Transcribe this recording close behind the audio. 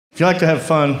you like to have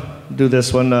fun, do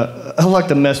this one. I like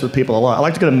to mess with people a lot. I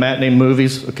like to go to matinee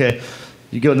movies, okay?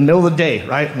 You go in the middle of the day,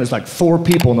 right? And there's like 4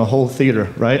 people in the whole theater,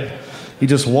 right? You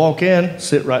just walk in,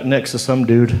 sit right next to some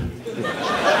dude.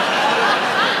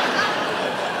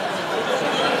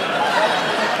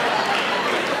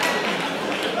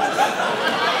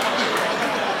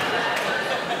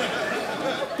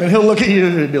 And he'll look at you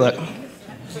and be like,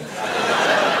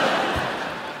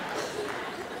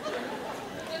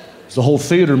 it's the whole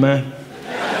theater, man.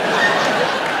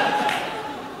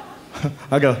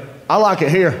 I go, I like it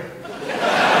here.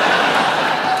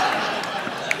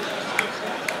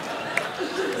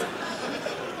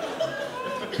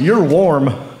 You're warm.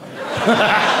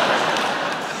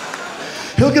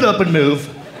 He'll get up and move,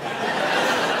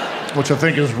 which I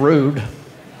think is rude.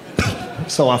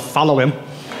 So I follow him.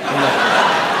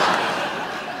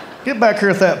 Get back here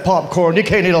with that popcorn. You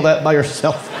can't eat all that by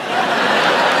yourself.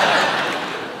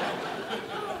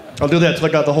 I'll do that till I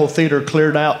got the whole theater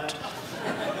cleared out.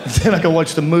 Then I can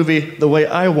watch the movie the way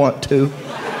I want to.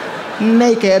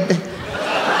 Naked.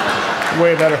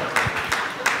 Way better.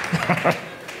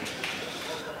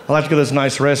 I like to go to those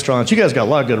nice restaurants. You guys got a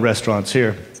lot of good restaurants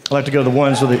here. I like to go to the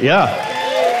ones with the, yeah.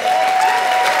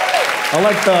 I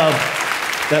like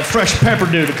that fresh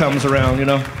pepper dude that comes around, you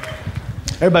know.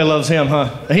 Everybody loves him, huh?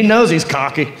 He knows he's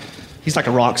cocky. He's like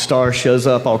a rock star, shows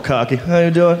up all cocky. How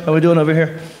you doing? How we doing over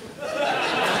here?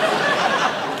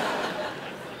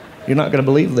 You're not gonna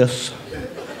believe this,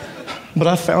 but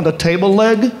I found a table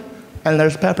leg and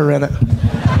there's pepper in it.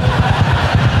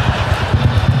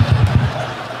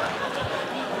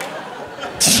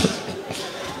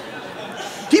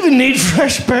 Do you even need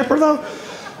fresh pepper though?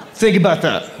 Think about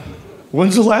that.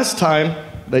 When's the last time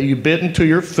that you bit into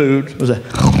your food? Was it?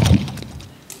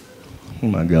 Oh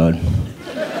my God.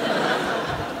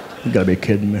 You gotta be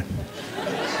kidding me.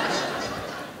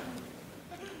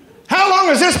 How long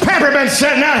has this pepper been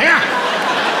sitting out here?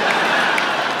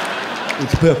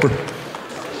 It's pepper.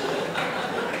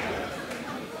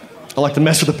 I like to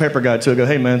mess with the pepper guy too. I go,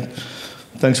 hey man,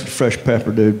 thanks for the fresh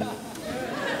pepper, dude.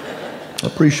 I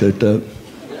appreciate that.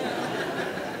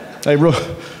 Hey,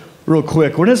 real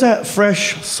quick, when is that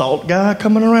fresh salt guy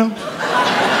coming around?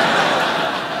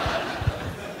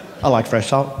 I like fresh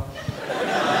salt.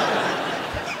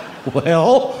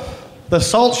 Well, the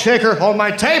salt shaker on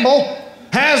my table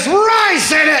has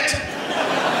rice in it.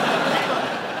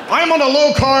 I'm on a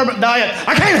low-carb diet.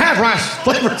 I can't have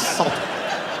rice-flavored salt.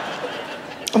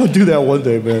 I'm gonna do that one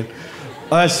day, man.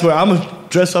 I swear, I'm gonna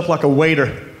dress up like a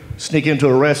waiter, sneak into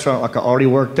a restaurant like I already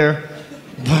worked there.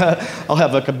 But I'll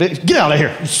have like a big, get out of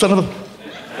here, you son of a...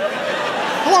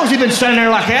 How long has he been standing there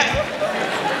like that?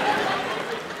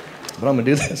 But I'm gonna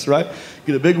do this, right?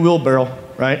 Get a big wheelbarrow,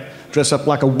 right? Dress up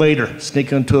like a waiter,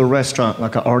 sneak into a restaurant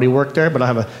like I already worked there, but I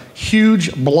have a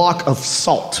huge block of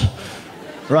salt,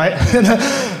 right?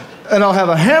 And I'll have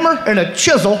a hammer and a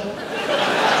chisel,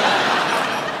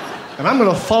 and I'm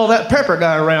gonna follow that pepper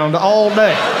guy around all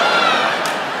day.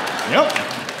 Yep.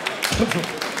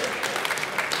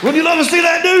 Wouldn't you love to see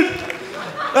that, dude?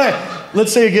 Hey,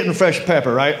 let's say you're getting fresh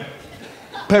pepper, right?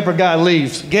 Pepper guy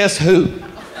leaves. Guess who?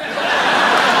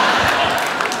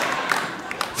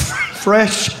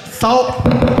 Fresh salt.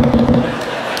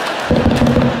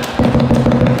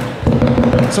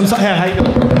 Hey, how you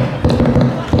doing?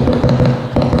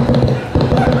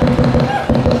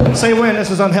 Say when, this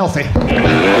is unhealthy.